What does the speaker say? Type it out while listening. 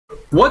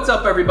What's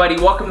up, everybody?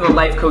 Welcome to the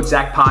Life Coach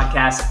Zach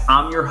podcast.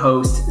 I'm your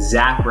host,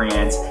 Zach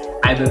Rance.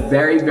 I have a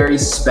very, very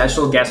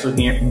special guest with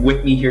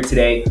me here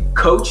today,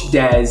 Coach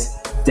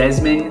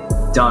Desmond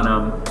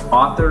Dunham,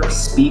 author,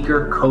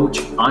 speaker, coach,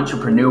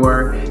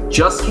 entrepreneur.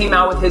 Just came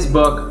out with his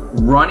book,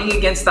 Running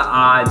Against the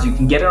Odds. You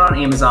can get it on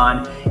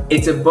Amazon.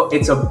 It's a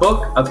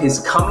book of his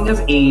coming of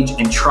age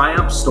and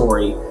triumph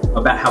story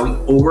about how he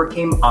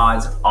overcame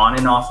odds on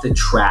and off the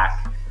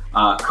track.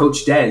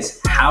 Coach Des,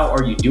 how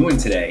are you doing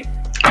today?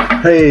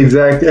 Hey,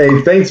 Zach.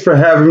 Hey, thanks for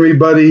having me,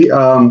 buddy.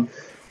 I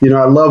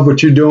love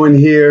what you're doing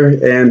here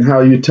and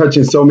how you're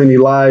touching so many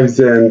lives.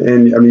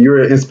 And I mean,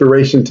 you're an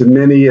inspiration to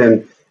many.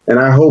 And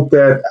I hope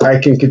that I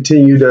can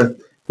continue to,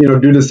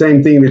 do the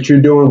same thing that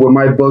you're doing with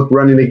my book,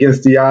 Running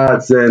Against the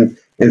Odds. And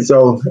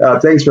so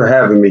thanks for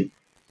having me.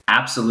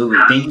 Absolutely.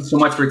 Thank you so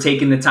much for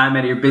taking the time out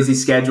of your busy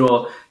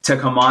schedule to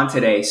come on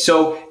today.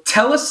 So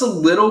tell us a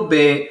little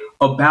bit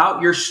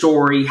about your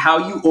story,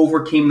 how you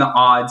overcame the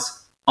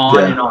odds on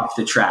and off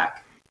the track.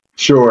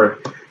 Sure.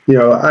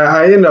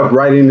 I ended up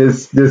writing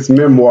this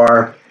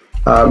memoir.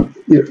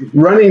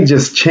 Running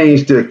just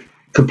changed the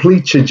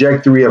complete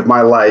trajectory of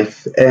my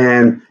life.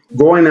 And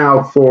going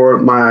out for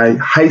my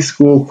high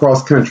school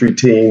cross country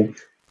team,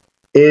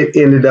 it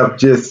ended up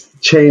just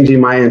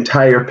changing my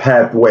entire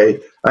pathway.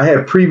 I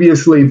had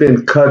previously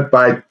been cut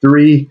by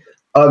 3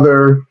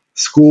 other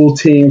school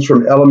teams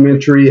from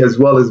elementary as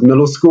well as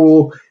middle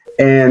school.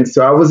 And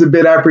so I was a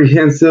bit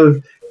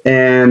apprehensive,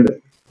 and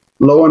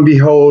lo and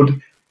behold,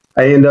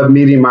 I ended up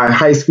meeting my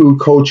high school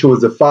coach, who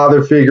was a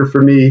father figure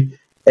for me.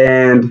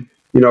 And,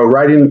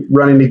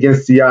 running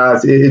against the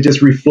odds, it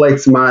just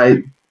reflects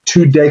my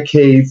 2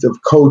 decades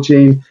of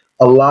coaching,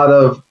 a lot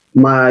of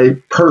my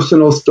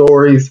personal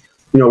stories,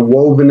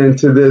 woven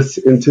into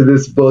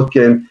this book.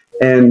 And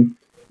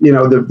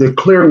the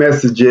clear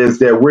message is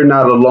that we're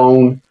not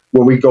alone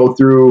when we go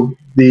through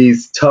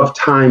these tough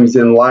times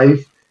in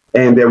life,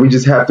 and that we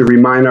just have to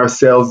remind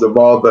ourselves of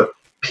all the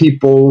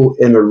people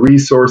and the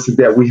resources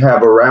that we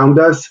have around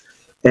us.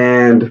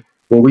 And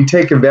when we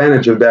take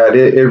advantage of that,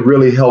 it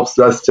really helps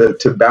us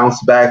to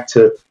bounce back,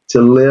 to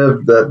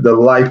live the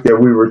life that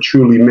we were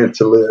truly meant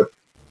to live.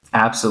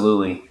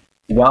 Absolutely.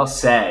 Well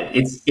said.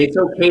 It's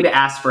okay to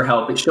ask for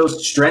help. It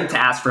shows strength to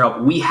ask for help.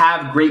 We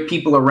have great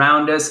people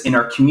around us in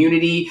our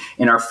community,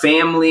 in our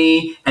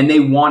family, and they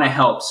want to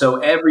help. So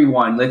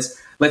everyone, let's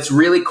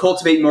really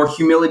cultivate more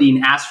humility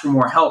and ask for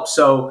more help.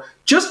 So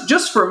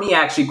just for me,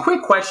 actually,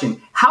 quick question.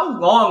 How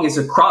long is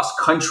a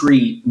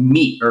cross-country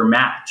meet or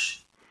match?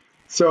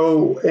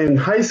 So in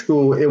high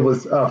school, it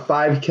was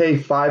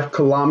 5K, 5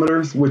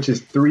 kilometers, which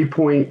is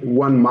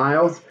 3.1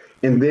 miles.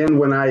 And then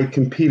when I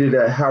competed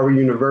at Howard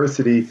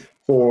University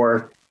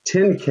for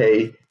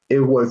 10K,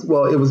 it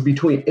was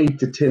between 8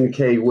 to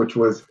 10K, which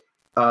was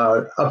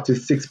up to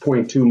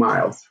 6.2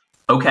 miles.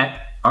 Okay.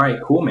 All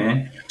right, cool,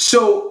 man.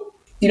 So,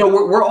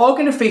 we're all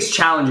going to face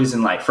challenges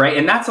in life, right?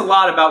 And that's a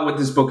lot about what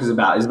this book is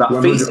about. It's about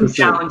 100%. Facing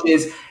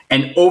challenges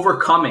and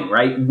overcoming,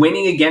 right?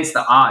 Winning against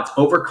the odds,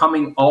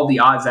 overcoming all the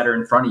odds that are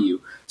in front of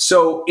you.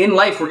 So in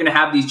life, we're going to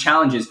have these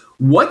challenges.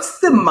 What's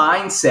the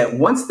mindset?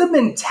 What's the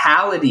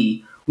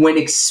mentality when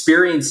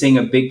experiencing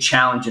a big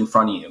challenge in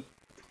front of you?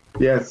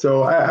 Yeah,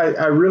 so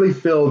I really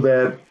feel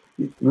that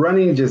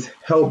running just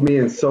helped me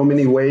in so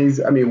many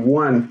ways. I mean,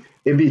 one,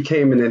 it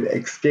became an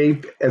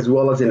escape as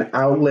well as an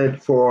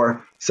outlet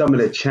for some of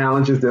the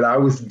challenges that I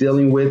was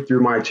dealing with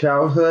through my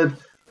childhood.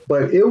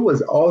 But it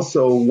was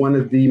also one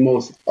of the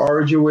most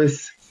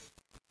arduous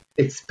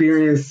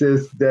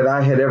experiences that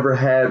I had ever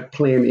had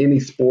playing any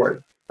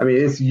sport. I mean,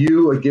 it's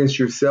you against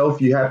yourself.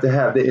 You have to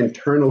have the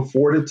internal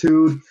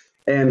fortitude.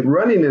 And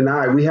running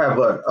and we have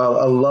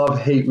a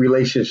love-hate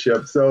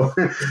relationship. So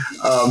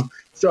I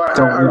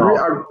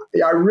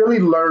really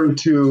learned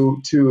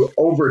to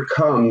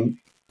overcome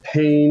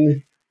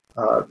pain.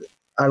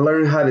 I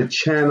learned how to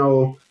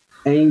channel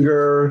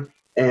anger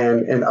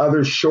and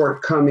other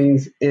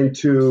shortcomings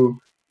into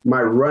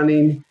my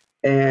running.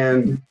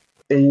 And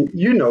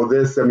you know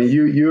this. I mean,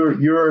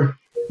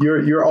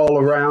 you're all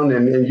around,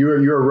 and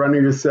you're a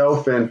runner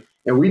yourself, and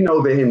we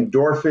know the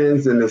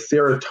endorphins and the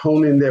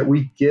serotonin that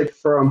we get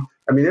from.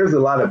 I mean, there's a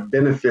lot of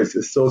benefits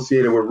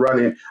associated with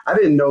running. I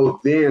didn't know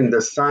then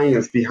the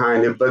science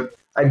behind it, but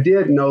I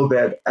did know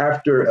that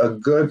after a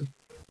good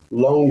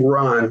long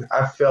run,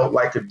 I felt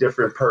like a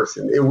different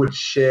person. It would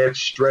shed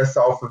stress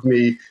off of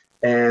me,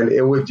 and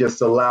it would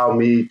just allow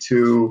me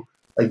to,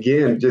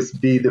 again, just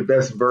be the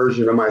best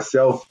version of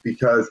myself.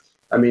 Because,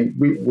 I mean,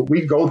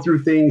 we go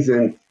through things,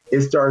 and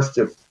it starts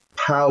to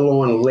pile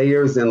on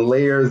layers and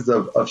layers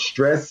of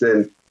stress,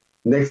 and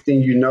next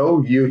thing you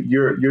know,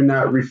 you're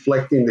not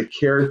reflecting the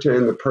character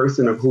and the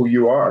person of who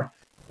you are.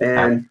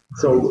 And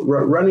so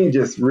running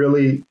just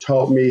really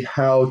taught me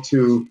how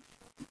to,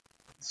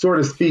 so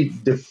to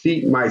speak,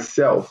 defeat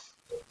myself.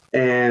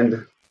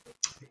 And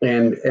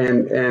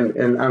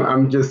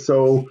I'm just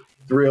so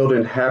thrilled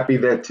and happy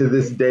that to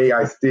this day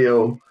I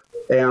still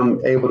am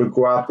able to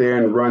go out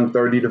there and run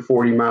 30 to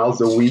 40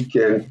 miles a week.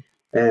 And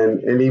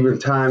even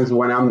times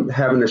when I'm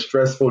having a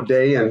stressful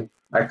day and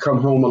I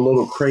come home a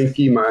little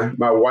cranky, my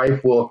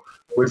wife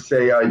would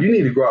say, you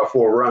need to go out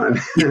for a run.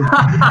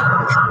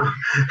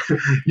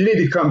 You need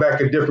to come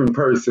back a different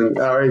person.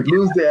 All right,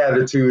 lose the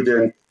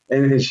attitude.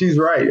 And she's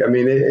right. I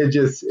mean,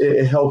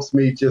 it helps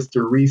me just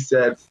to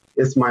reset.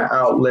 It's my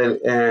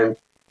outlet. And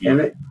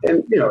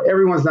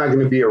everyone's not going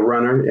to be a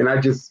runner. And I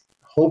just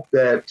hope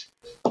that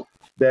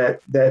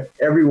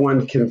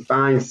everyone can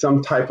find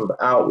some type of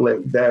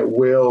outlet that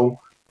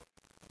will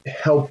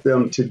help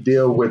them to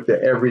deal with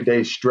the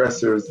everyday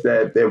stressors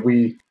that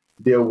we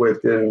deal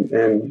with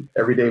in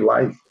everyday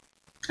life.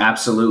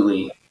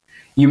 Absolutely.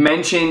 You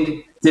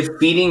mentioned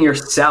defeating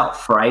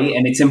yourself, right?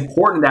 And it's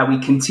important that we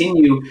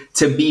continue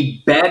to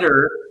be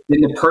better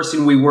than the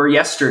person we were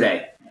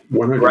yesterday.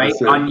 100%. Right?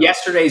 On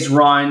yesterday's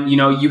run,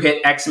 you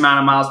hit X amount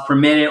of miles per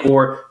minute,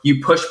 or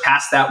you pushed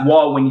past that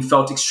wall when you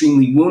felt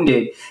extremely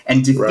wounded.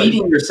 And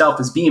defeating yourself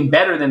is being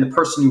better than the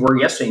person you were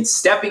yesterday and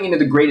stepping into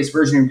the greatest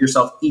version of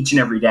yourself each and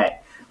every day,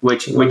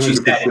 which you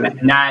said.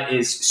 And that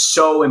is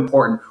so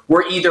important.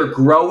 We're either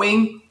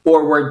growing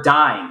or we're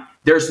dying.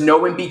 There's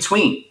no in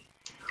between.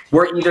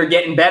 We're either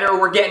getting better or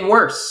we're getting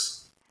worse.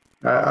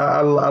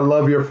 I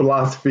love your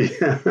philosophy.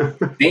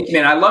 Thank you,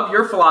 man. I love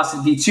your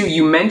philosophy too.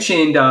 You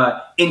mentioned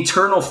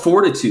internal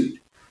fortitude,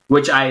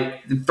 which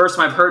the first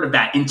time I've heard of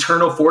that,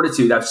 internal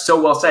fortitude. That's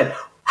so well said.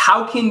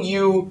 How can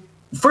you,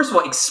 first of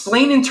all,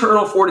 explain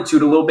internal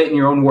fortitude a little bit in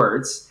your own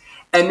words,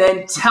 and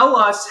then tell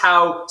us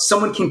how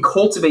someone can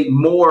cultivate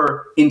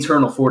more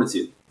internal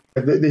fortitude?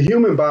 The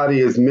human body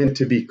is meant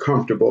to be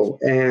comfortable,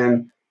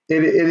 and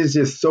it is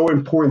just so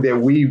important that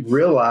we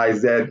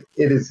realize that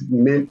it is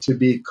meant to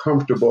be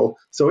comfortable.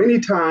 So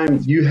anytime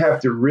you have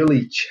to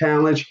really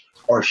challenge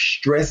or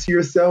stress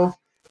yourself,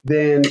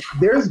 then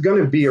there's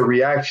going to be a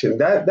reaction.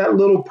 That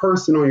little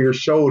person on your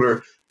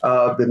shoulder,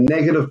 the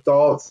negative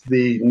thoughts,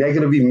 the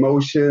negative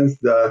emotions,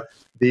 the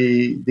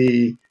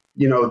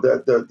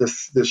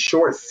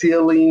short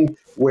ceiling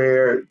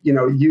where,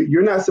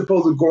 you're not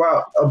supposed to go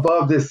out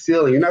above this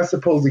ceiling. You're not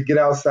supposed to get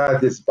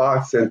outside this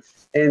box.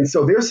 And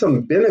so there's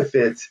some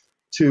benefits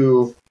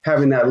to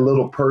having that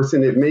little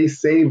person. It may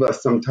save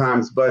us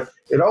sometimes, but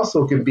it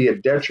also can be a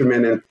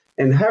detriment.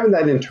 And having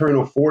that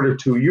internal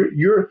fortitude,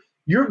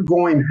 you're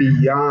going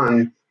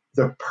beyond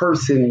the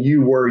person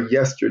you were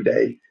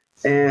yesterday.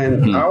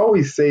 And I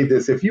always say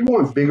this, if you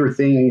want bigger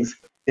things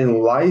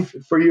in life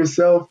for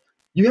yourself,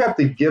 you have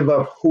to give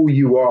up who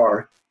you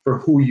are for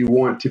who you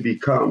want to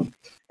become.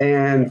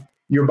 And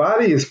your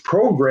body is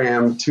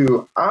programmed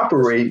to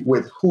operate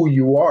with who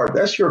you are.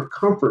 That's your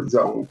comfort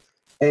zone.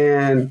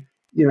 And,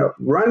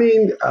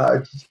 running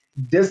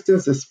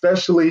distance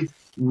especially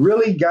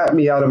really got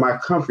me out of my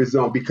comfort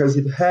zone because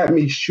it had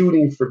me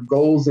shooting for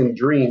goals and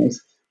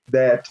dreams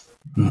that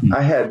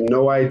I had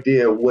no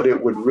idea what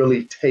it would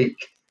really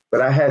take.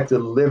 But I had to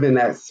live in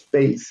that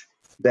space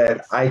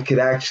that I could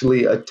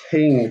actually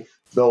attain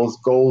those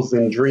goals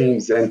and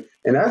dreams. And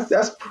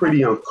that's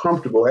pretty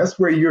uncomfortable. That's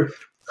where you're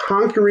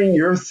conquering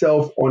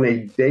yourself on a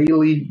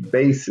daily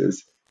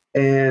basis.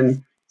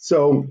 And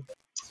so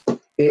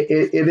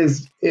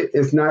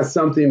it's not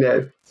something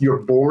that you're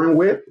born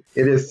with.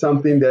 It is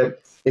something that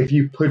if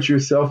you put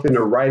yourself in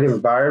the right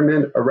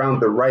environment around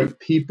the right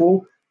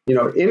people,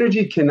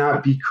 energy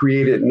cannot be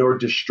created nor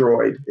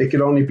destroyed. It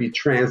can only be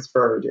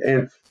transferred.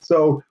 And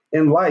so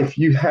in life,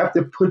 you have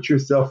to put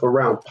yourself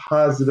around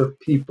positive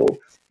people.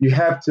 You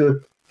have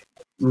to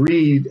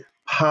read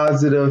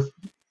positive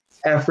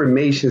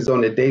affirmations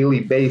on a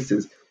daily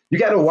basis. You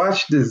got to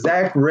watch the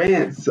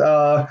Rance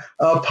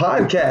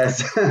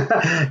podcast.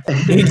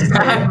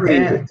 Exactly.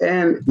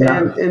 and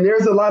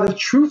there's a lot of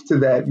truth to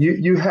that.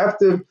 You have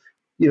to,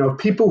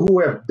 people who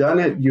have done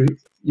it,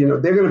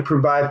 they're going to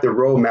provide the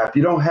roadmap.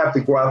 You don't have to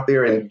go out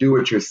there and do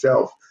it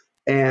yourself.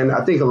 And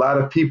I think a lot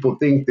of people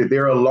think that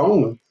they're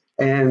alone,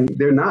 and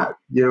they're not.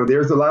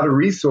 There's a lot of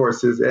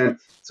resources. And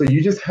so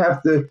you just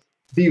have to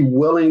be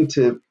willing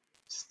to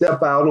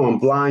step out on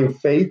blind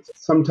faith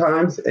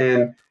sometimes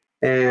and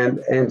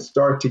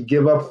start to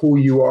give up who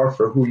you are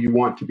for who you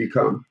want to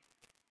become.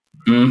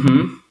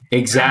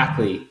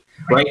 Exactly.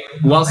 Right.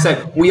 Well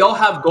said. We all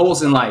have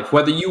goals in life,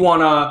 whether you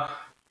want to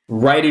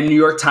write a New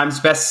York Times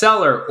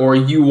bestseller, or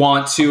you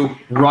want to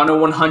run a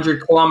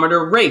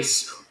 100-kilometer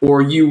race,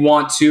 or you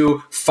want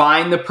to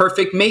find the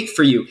perfect mate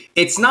for you.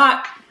 It's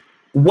not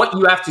what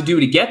you have to do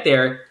to get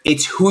there.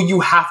 It's who you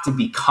have to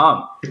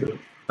become.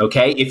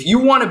 Okay. If you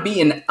want to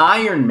be an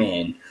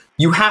Ironman,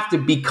 you have to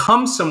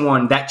become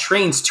someone that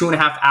trains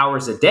 2.5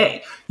 hours a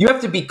day. You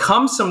have to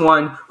become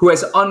someone who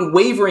has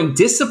unwavering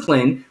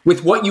discipline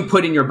with what you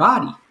put in your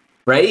body,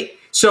 right?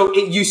 So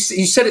you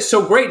said it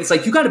so great. It's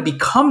like you got to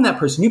become that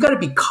person. You got to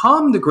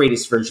become the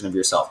greatest version of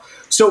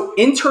yourself. So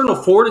internal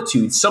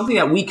fortitude, something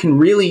that we can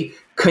really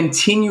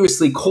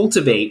continuously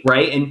cultivate,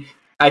 right? And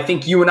I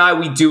think you and I,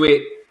 we do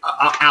it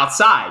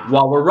outside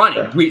while we're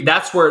running.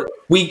 That's where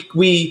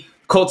we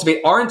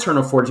cultivate our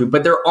internal fortitude,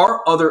 but there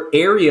are other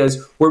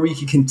areas where we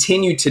can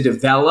continue to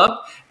develop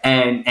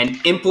and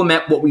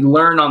implement what we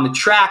learn on the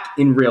track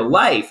in real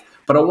life.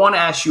 But I want to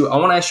ask you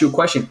a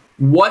question.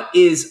 What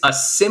is a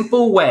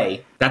simple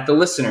way that the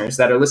listeners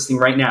that are listening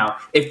right now,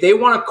 if they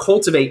want to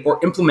cultivate or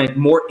implement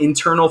more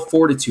internal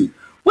fortitude,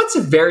 what's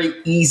a very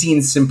easy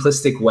and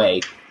simplistic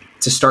way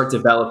to start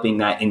developing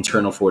that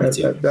internal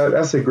fortitude?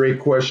 That's a great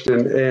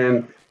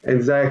question.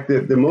 And Zach,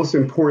 the most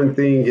important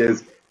thing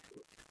is,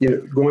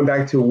 going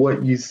back to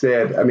what you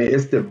said, I mean,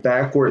 it's the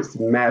backwards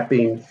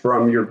mapping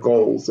from your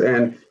goals.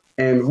 And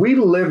we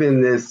live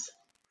in this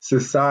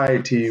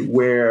society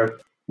where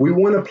we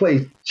want to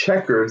play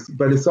checkers,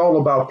 but it's all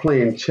about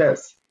playing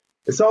chess.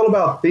 It's all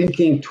about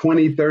thinking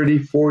 20, 30,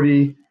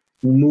 40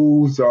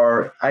 moves,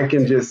 or I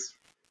can just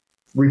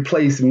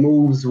replace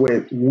moves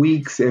with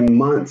weeks and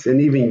months and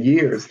even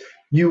years.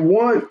 You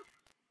want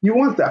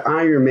the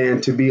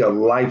Ironman to be a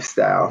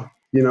lifestyle.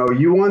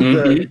 You want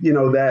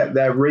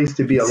that race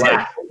to be a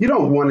life. You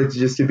don't want it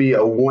just to be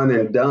a one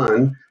and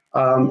done.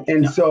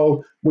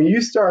 So when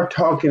you start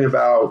talking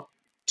about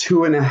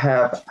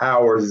 2.5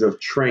 hours of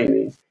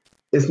training,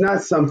 it's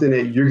not something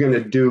that you're going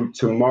to do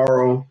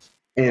tomorrow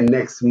and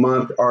next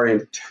month or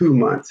in 2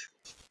 months.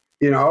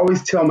 I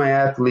always tell my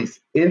athletes,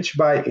 inch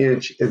by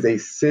inch is a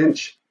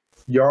cinch,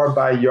 yard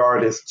by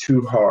yard is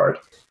too hard.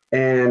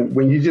 And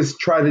when you just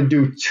try to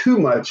do too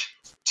much,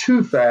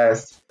 too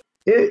fast,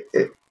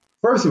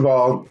 first of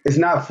all, it's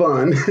not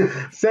fun.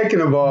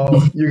 Second of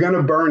all, you're going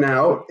to burn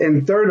out.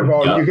 And third of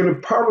all, you're going to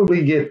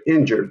probably get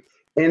injured.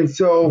 And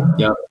so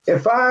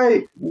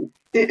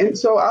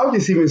I'll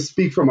just even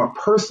speak from a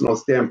personal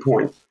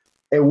standpoint.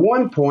 At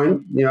one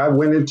point, I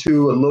went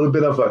into a little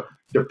bit of a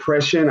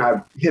depression.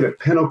 I hit a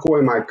pinnacle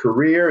in my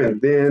career. And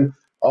then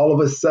all of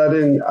a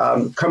sudden,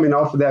 coming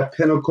off of that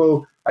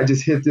pinnacle, I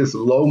just hit this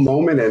low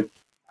moment.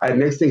 And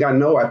next thing I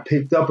know, I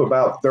picked up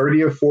about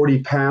 30 or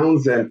 40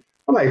 pounds. And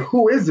I'm like,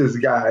 who is this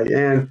guy?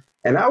 And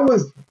I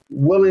was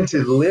willing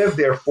to live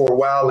there for a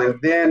while. And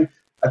then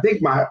I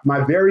think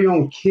my very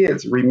own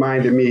kids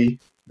reminded me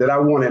that I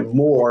wanted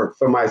more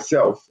for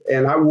myself.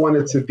 And I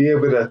wanted to be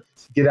able to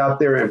get out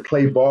there and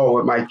play ball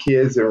with my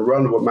kids and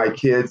run with my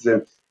kids.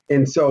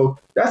 And so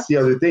that's the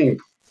other thing.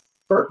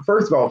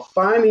 First of all,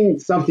 finding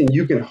something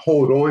you can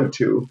hold on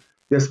to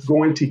that's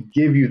going to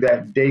give you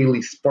that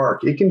daily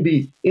spark. It can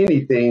be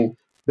anything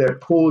that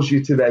pulls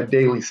you to that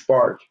daily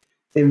spark.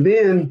 And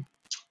then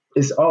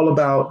it's all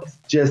about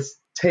just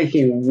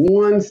taking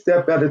one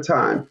step at a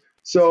time.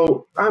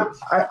 So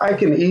I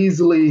can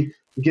easily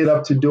get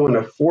up to doing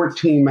a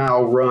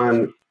 14-mile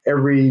run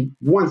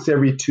once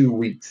every 2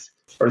 weeks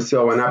or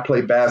so. And I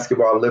play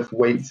basketball, lift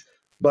weights.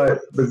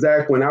 But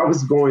Zach, when I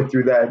was going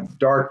through that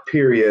dark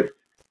period,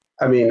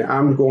 I mean,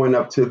 I'm going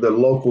up to the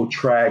local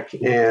track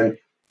and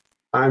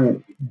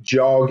I'm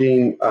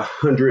jogging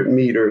 100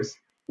 meters,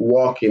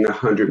 walking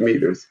 100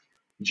 meters,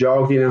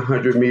 jogging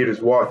 100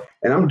 meters, walk.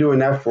 And I'm doing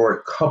that for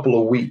a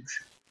couple of weeks.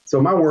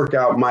 So my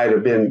workout might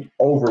have been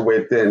over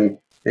with in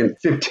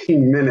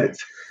 15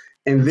 minutes.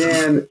 And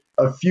then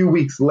a few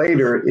weeks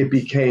later, it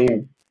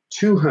became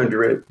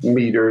 200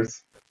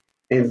 meters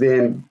and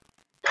then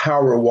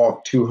power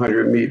walk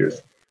 200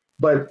 meters.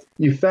 But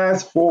you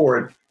fast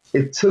forward,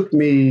 it took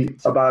me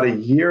about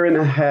 1.5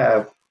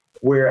 years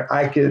where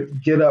I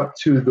could get up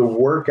to the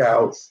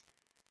workouts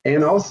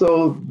and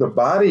also the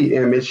body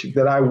image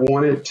that I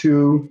wanted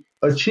to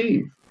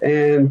achieve.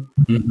 And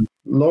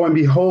lo and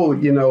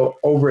behold,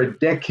 over a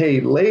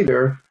decade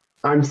later,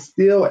 I'm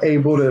still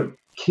able to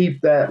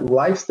keep that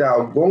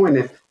lifestyle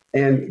going.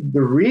 And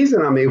the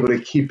reason I'm able to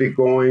keep it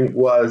going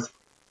was,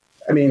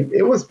 I mean,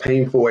 it was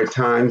painful at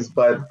times,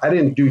 but I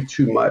didn't do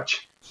too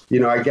much.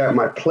 I got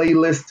my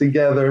playlist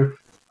together.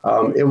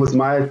 It was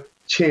my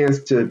chance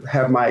to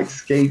have my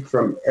escape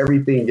from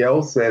everything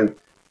else and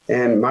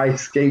my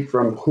escape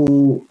from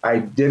who I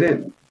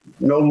didn't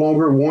no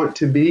longer want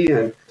to be.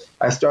 And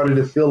I started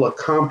to feel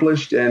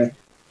accomplished. And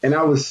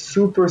I was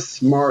super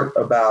smart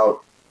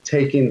about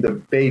taking the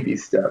baby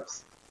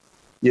steps.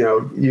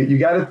 You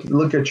got to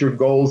look at your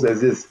goals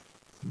as this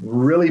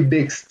really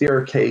big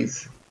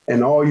staircase,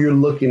 and all you're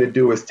looking to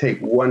do is take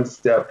one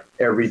step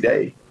every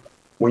day.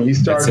 When you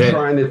start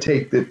trying to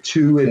take the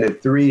 2 and the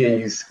 3 and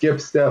you skip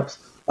steps,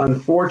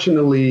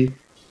 unfortunately,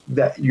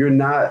 that you're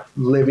not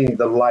living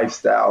the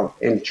lifestyle.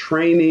 And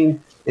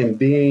training and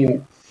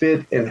being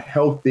fit and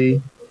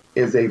healthy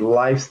is a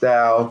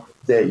lifestyle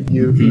that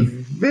you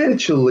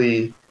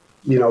eventually,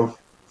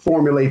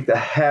 formulate the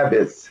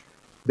habits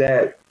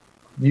that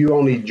you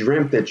only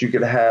dreamt that you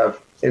could have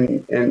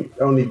and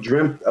only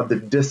dreamt of the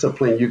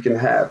discipline you can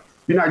have.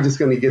 You're not just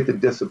going to get the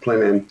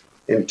discipline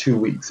in 2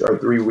 weeks or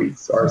 3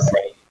 weeks or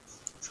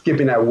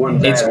skipping that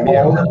one bad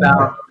meal.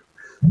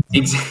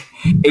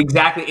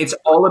 Exactly. It's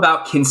all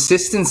about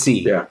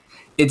consistency. Yeah.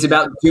 It's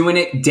about doing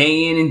it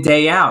day in and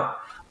day out.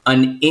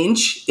 An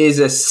inch is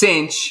a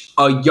cinch.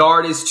 A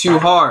yard is too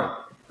hard.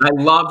 I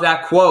love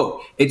that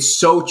quote. It's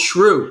so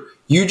true.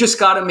 You just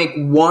got to make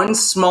one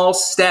small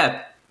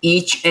step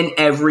each and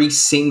every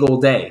single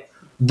day.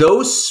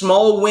 Those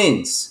small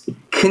wins,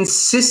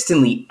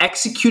 consistently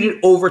executed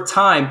over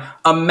time,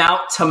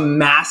 amount to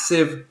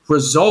massive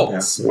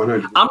results.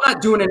 Yeah, I'm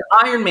not doing an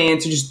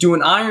Ironman to just do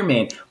an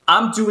Ironman.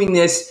 I'm doing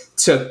this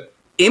to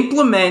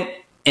implement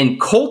and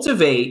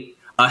cultivate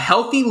a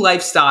healthy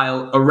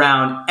lifestyle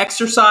around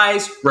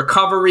exercise,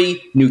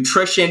 recovery,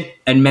 nutrition,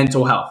 and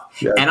mental health.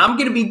 Yeah. And I'm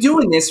going to be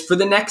doing this for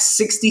the next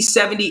 60,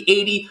 70,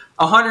 80,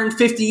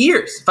 150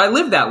 years if I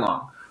live that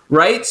long,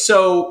 right?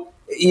 So,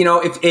 you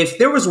know, if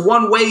there was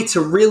one way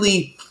to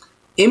really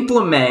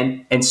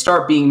implement and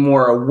start being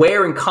more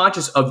aware and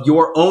conscious of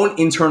your own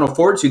internal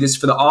fortitude, this is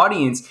for the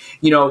audience,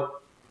 you know,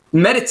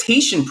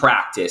 meditation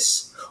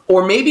practice,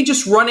 or maybe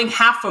just running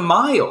half a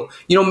mile,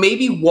 you know,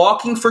 maybe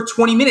walking for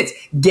 20 minutes,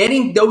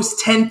 getting those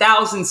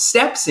 10,000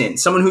 steps in.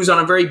 Someone who's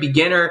on a very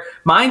beginner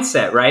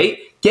mindset, right?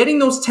 Getting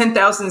those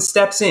 10,000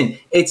 steps in.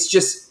 It's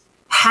just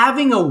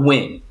having a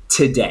win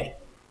today.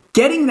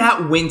 Getting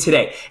that win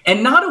today,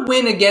 and not a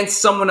win against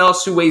someone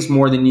else who weighs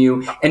more than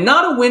you, and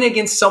not a win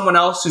against someone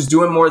else who's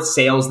doing more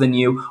sales than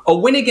you, a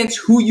win against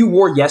who you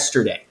were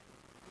yesterday.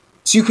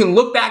 So you can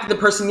look back at the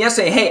person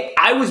yesterday, hey,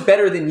 I was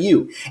better than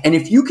you. And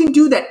if you can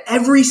do that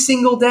every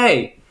single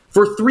day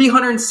for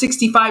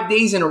 365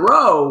 days in a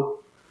row,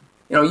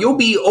 you know, you'll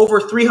be over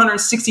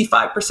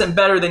 365%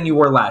 better than you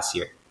were last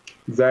year.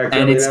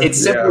 Exactly. And it's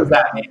simple as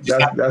that, man.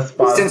 That's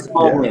spot on.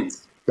 Small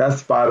wins.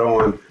 That's spot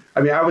on. I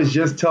mean, I was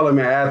just telling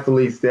my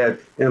athletes that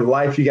in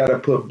life, you got to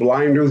put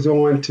blinders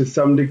on to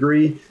some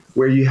degree,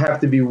 where you have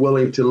to be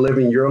willing to live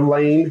in your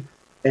lane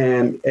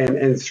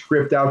and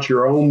script out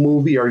your own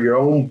movie or your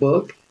own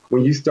book.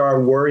 When you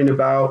start worrying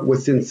about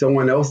what's in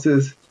someone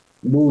else's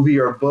movie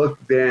or book,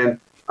 then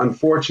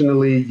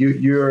unfortunately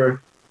you're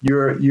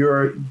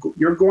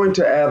going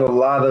to add a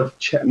lot of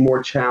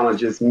more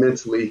challenges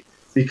mentally,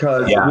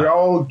 because we're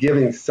all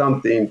giving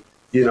something,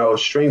 you know,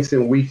 strengths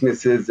and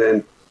weaknesses,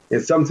 and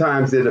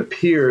sometimes it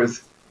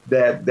appears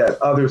that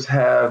others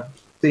have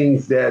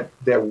things that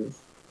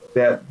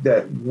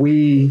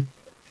we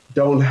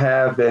don't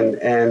have,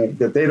 and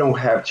that they don't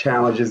have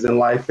challenges in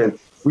life, and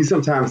we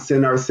sometimes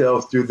send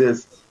ourselves through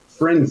this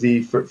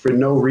frenzy for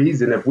no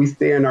reason. If we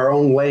stay in our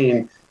own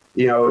lane,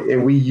 you know,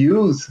 and we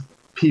use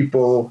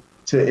people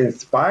to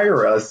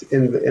inspire us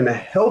in a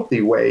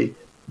healthy way,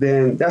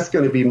 then that's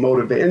going to be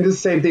motivating. And the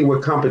same thing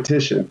with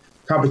competition.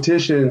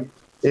 Competition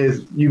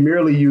is you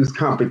merely use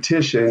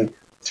competition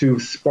to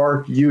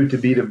spark you to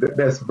be the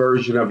best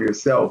version of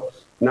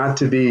yourself, not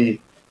to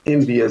be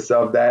envious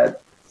of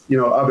that, you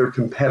know, other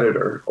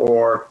competitor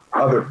or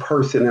other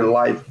person in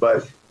life,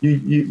 but you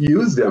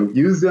use them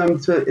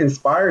to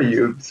inspire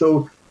you.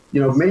 So,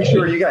 you know, make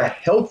sure you got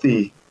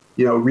healthy,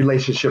 you know,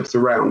 relationships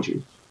around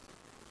you.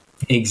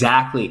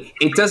 Exactly.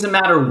 It doesn't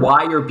matter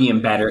why you're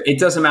being better. It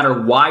doesn't matter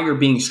why you're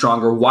being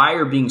stronger, why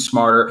you're being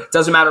smarter. It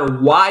doesn't matter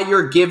why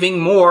you're giving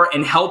more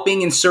and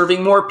helping and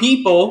serving more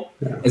people,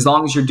 as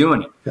long as you're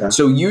doing it. Yeah.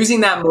 So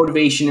using that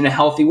motivation in a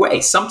healthy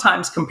way.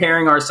 Sometimes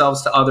comparing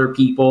ourselves to other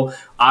people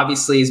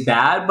obviously is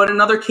bad, but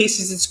in other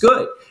cases it's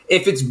good.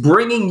 If it's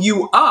bringing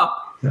you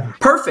up,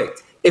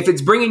 perfect. If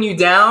it's bringing you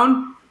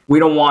down, we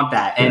don't want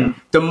that. And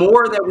the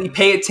more that we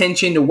pay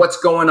attention to what's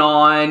going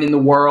on in the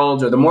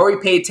world, or the more we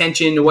pay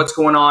attention to what's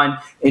going on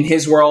in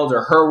his world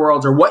or her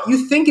world, or what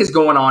you think is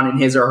going on in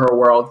his or her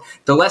world,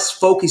 the less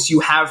focus you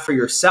have for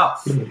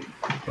yourself,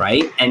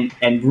 right?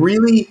 And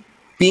really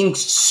being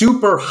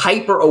super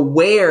hyper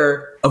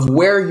aware of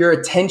where your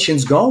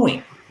attention's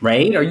going,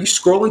 right? Are you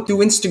scrolling through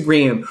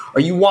Instagram?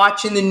 Are you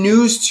watching the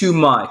news too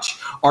much?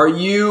 Are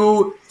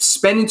you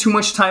spending too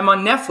much time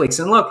on Netflix?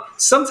 And look,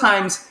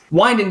 sometimes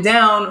winding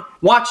down,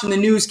 watching the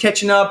news,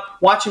 catching up,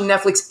 watching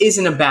Netflix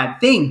isn't a bad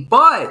thing,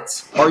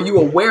 but are you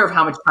aware of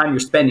how much time you're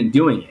spending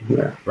doing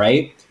it,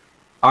 right?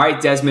 All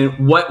right,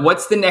 Desmond,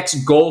 what's the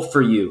next goal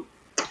for you?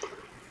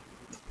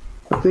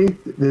 I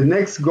think the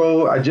next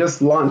goal, I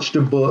just launched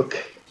a book,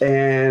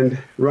 and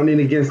running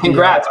against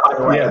Congrats, by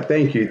the way. Yeah,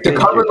 thank you. The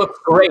cover looks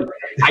great.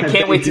 I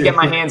can't wait to get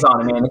my hands on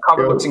it, man. The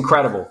cover looks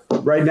incredible.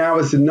 Right now,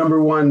 it's the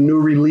 #1 new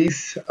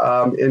release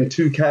in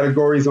 2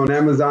 categories on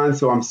Amazon,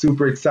 so I'm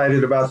super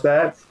excited about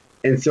that.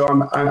 And so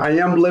I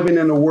am living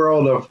in a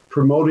world of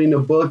promoting a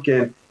book,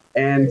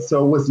 and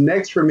so what's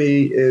next for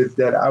me is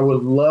that I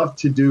would love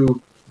to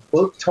do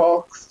book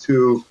talks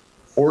to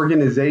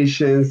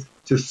organizations,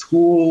 to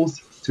schools,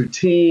 to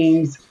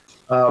teams.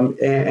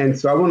 And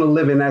so I want to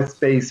live in that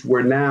space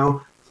where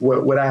now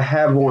what I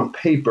have on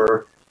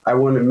paper, I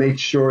want to make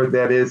sure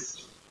that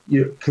it's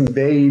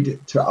conveyed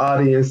to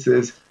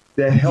audiences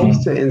that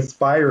helps to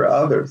inspire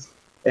others.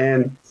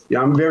 And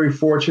I'm very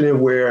fortunate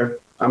where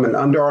I'm an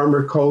Under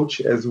Armour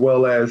coach, as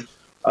well as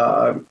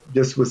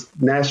just was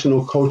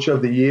National Coach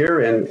of the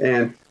Year.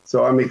 And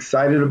so I'm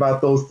excited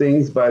about those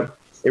things, but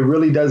it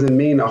really doesn't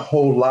mean a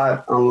whole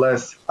lot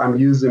unless I'm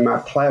using my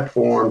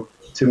platform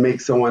to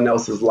make someone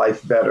else's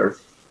life better.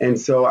 And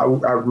so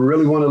I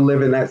really want to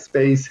live in that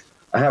space.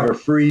 I have a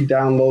free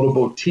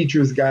downloadable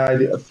teacher's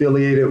guide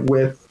affiliated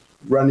with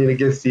Running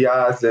Against the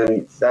Odds,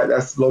 and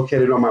that's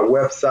located on my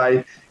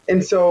website.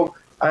 And so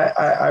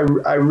I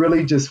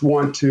really just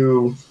want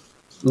to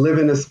live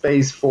in a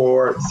space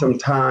for some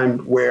time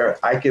where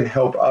I can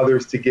help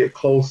others to get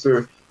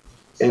closer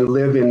and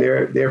live in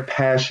their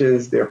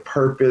passions, their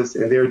purpose,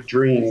 and their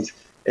dreams.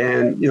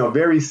 And,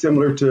 very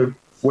similar to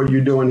what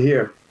you're doing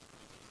here.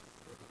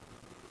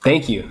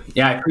 Thank you.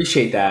 Yeah, I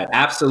appreciate that.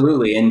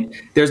 Absolutely. And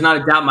there's not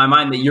a doubt in my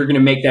mind that you're going to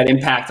make that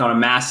impact on a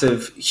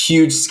massive,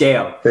 huge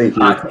scale. Thank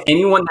you. To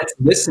anyone that's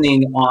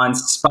listening on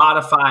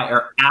Spotify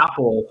or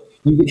Apple,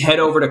 you can head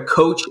over to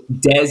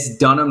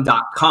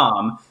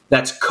CoachDesDunham.com.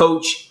 That's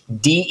Coach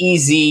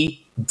DezDunham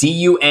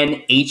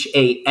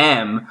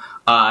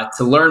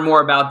to learn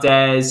more about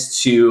Des,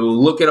 to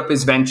look up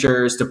his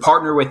ventures, to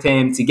partner with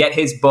him, to get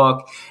his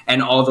book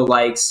and all the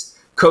likes.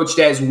 Coach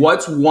Des,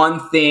 what's one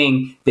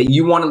thing that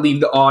you want to leave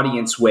the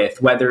audience with,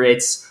 whether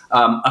it's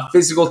a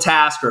physical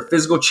task or a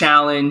physical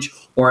challenge,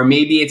 or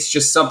maybe it's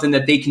just something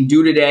that they can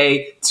do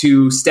today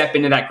to step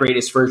into that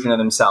greatest version of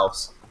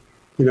themselves?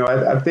 You know,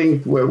 I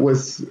think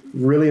what's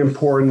really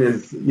important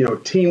is,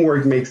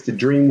 teamwork makes the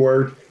dream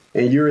work.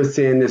 And you were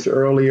saying this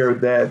earlier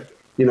that,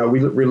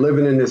 we're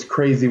living in this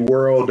crazy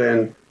world.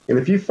 And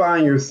if you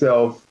find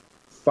yourself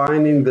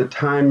finding the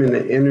time and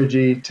the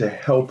energy to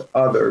help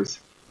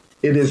others,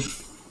 it is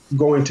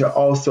going to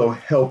also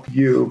help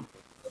you.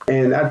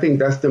 And I think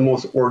that's the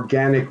most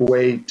organic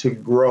way to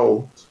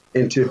grow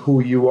into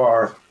who you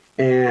are.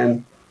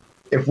 And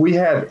if we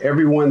had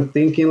everyone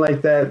thinking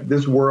like that,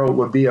 this world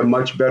would be a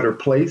much better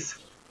place.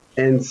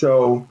 And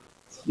so,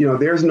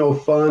 there's no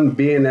fun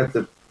being at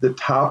the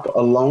top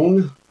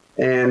alone.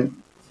 And,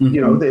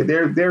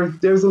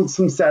 there's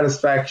some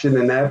satisfaction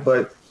in that,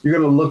 but you're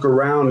going to look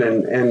around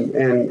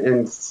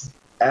and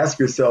ask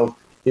yourself,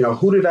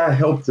 who did I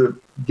help to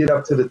get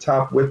up to the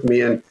top with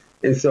me? And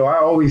so I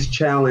always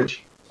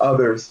challenge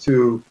others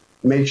to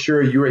make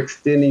sure you're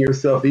extending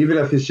yourself, even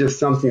if it's just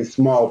something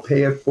small.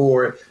 Pay it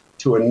forward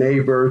to a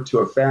neighbor, to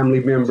a family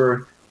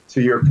member,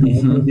 to your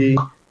community,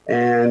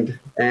 and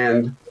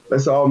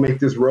let's all make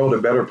this world a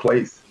better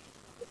place.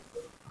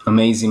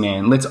 Amazing,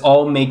 man. Let's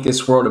all make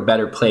this world a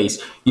better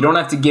place. You don't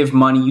have to give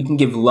money. You can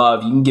give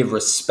love. You can give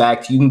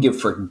respect. You can give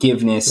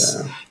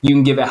forgiveness. Yeah. You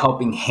can give a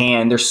helping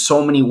hand. There's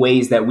so many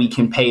ways that we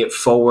can pay it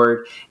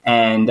forward.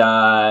 And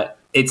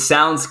it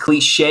sounds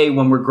cliche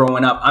when we're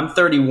growing up. I'm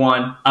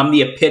 31. I'm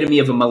the epitome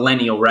of a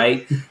millennial,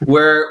 right?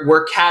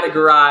 We're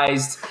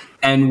categorized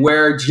and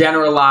we're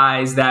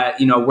generalized that,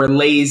 we're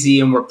lazy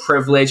and we're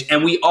privileged,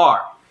 and we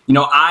are.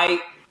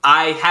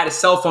 I had a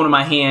cell phone in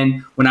my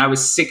hand when I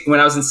was in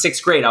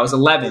 6th grade. I was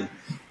 11.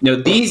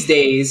 These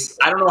days,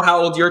 I don't know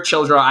how old your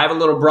children are. I have a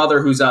little brother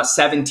who's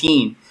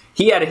 17.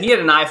 He had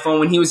an iPhone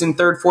when he was in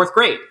 3rd, 4th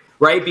grade,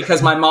 right?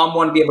 Because my mom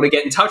wanted to be able to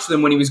get in touch with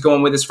him when he was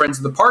going with his friends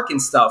to the park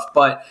and stuff.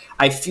 But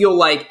I feel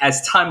like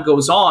as time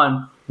goes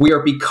on, we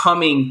are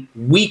becoming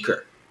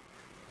weaker.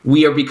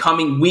 We are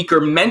becoming weaker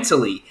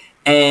mentally.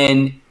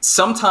 And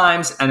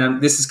sometimes,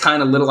 and this is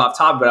kind of a little off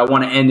topic, but I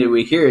want to end it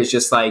with here, is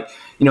just like,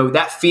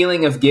 that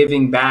feeling of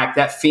giving back,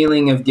 that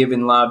feeling of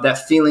giving love,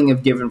 that feeling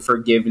of giving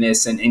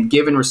forgiveness and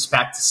giving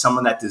respect to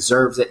someone that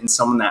deserves it and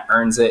someone that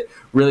earns it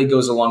really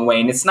goes a long way.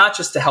 And it's not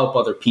just to help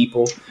other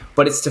people,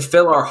 but it's to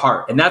fill our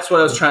heart. And that's what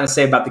I was trying to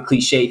say about the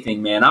cliche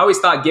thing, man. I always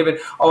thought giving,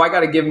 I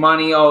got to give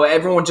money. Oh,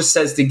 everyone just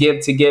says to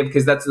give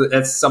because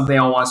that's something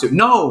I want to do.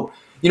 No,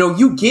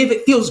 you give,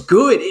 it feels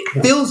good.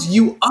 It fills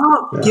you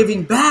up,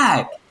 giving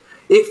back.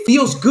 It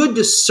feels good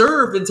to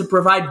serve and to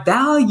provide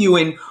value.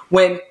 And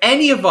when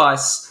any of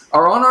us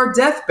are on our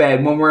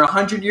deathbed when we're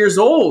 100 years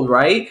old,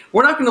 right?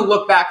 We're not going to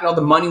look back at all the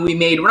money we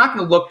made. We're not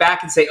going to look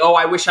back and say, oh,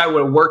 I wish I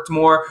would have worked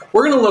more.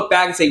 We're going to look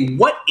back and say,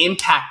 what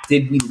impact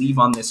did we leave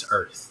on this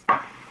earth?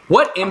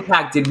 What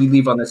impact did we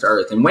leave on this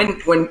earth? And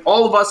when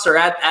all of us are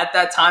at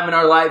that time in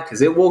our life,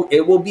 because it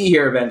will be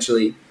here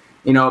eventually,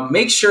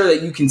 make sure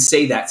that you can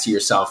say that to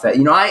yourself, that,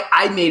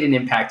 I made an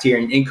impact here.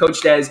 And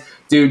Coach Des,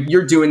 dude,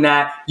 you're doing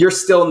that. You're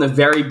still in the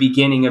very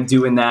beginning of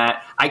doing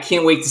that. I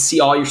can't wait to see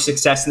all your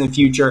success in the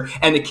future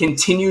and the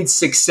continued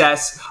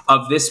success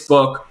of this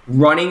book,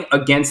 Running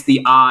Against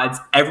the Odds.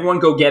 Everyone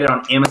go get it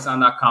on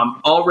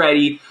Amazon.com.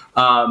 Already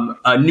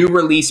a new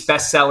release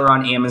bestseller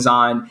on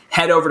Amazon.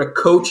 Head over to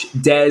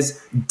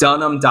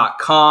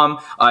CoachDesDunham.com.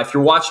 If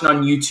you're watching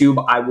on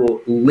YouTube, I will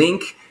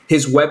link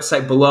his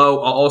website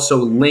below. I'll also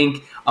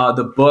link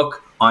the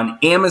book on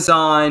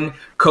Amazon.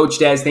 Coach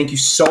Des, thank you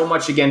so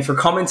much again for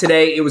coming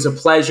today. It was a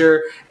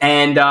pleasure.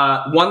 And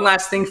one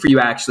last thing for you,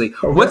 actually.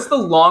 Okay. What's the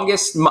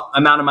longest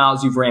amount of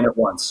miles you've ran at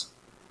once?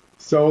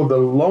 So the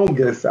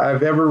longest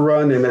I've ever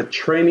run in a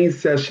training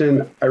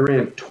session, I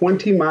ran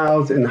 20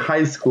 miles in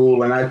high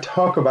school, and I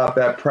talk about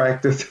that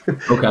practice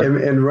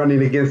and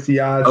running against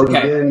the odds.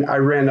 Okay. And then I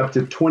ran up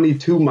to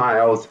 22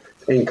 miles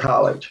in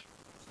college.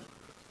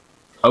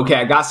 Okay,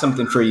 I got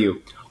something for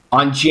you.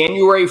 On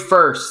January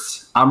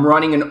 1st, I'm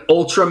running an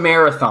ultra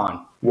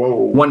marathon. Whoa.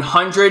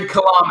 100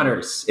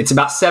 kilometers. It's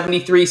about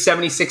 73,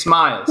 76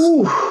 miles.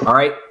 Ooh. All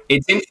right.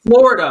 It's in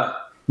Florida,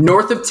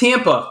 north of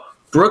Tampa,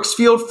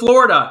 Brooksfield,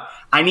 Florida.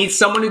 I need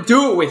someone to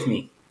do it with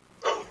me.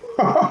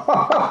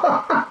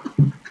 I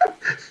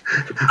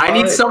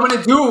need someone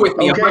to do it with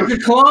me. Okay.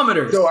 100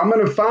 kilometers. So I'm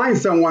going to find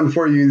someone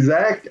for you,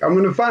 Zach. I'm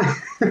going to find.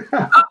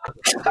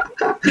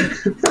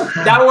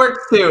 That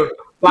works too.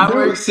 That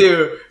works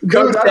too.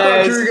 Dude, I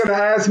thought you were going to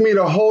ask me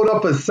to hold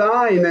up a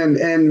sign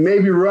and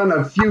maybe run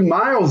a few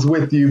miles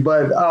with you,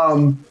 but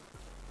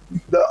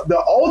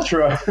the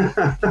ultra.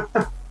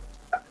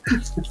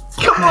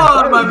 Come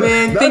on, my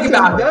man. Think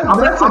about it. I'm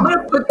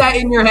gonna put that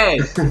in your head.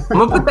 I'm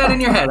gonna put that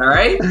in your head, all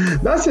right?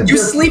 You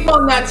sleep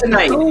on that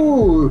tonight.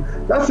 Ooh,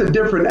 that's a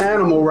different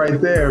animal right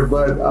there.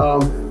 But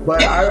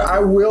I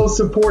will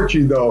support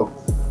you though.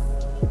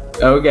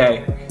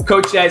 Okay.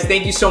 Coach Des,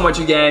 thank you so much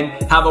again.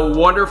 Have a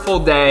wonderful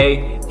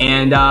day,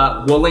 and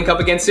we'll link up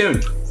again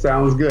soon.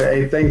 Sounds good.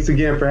 Hey, thanks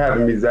again for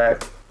having me,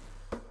 Zach.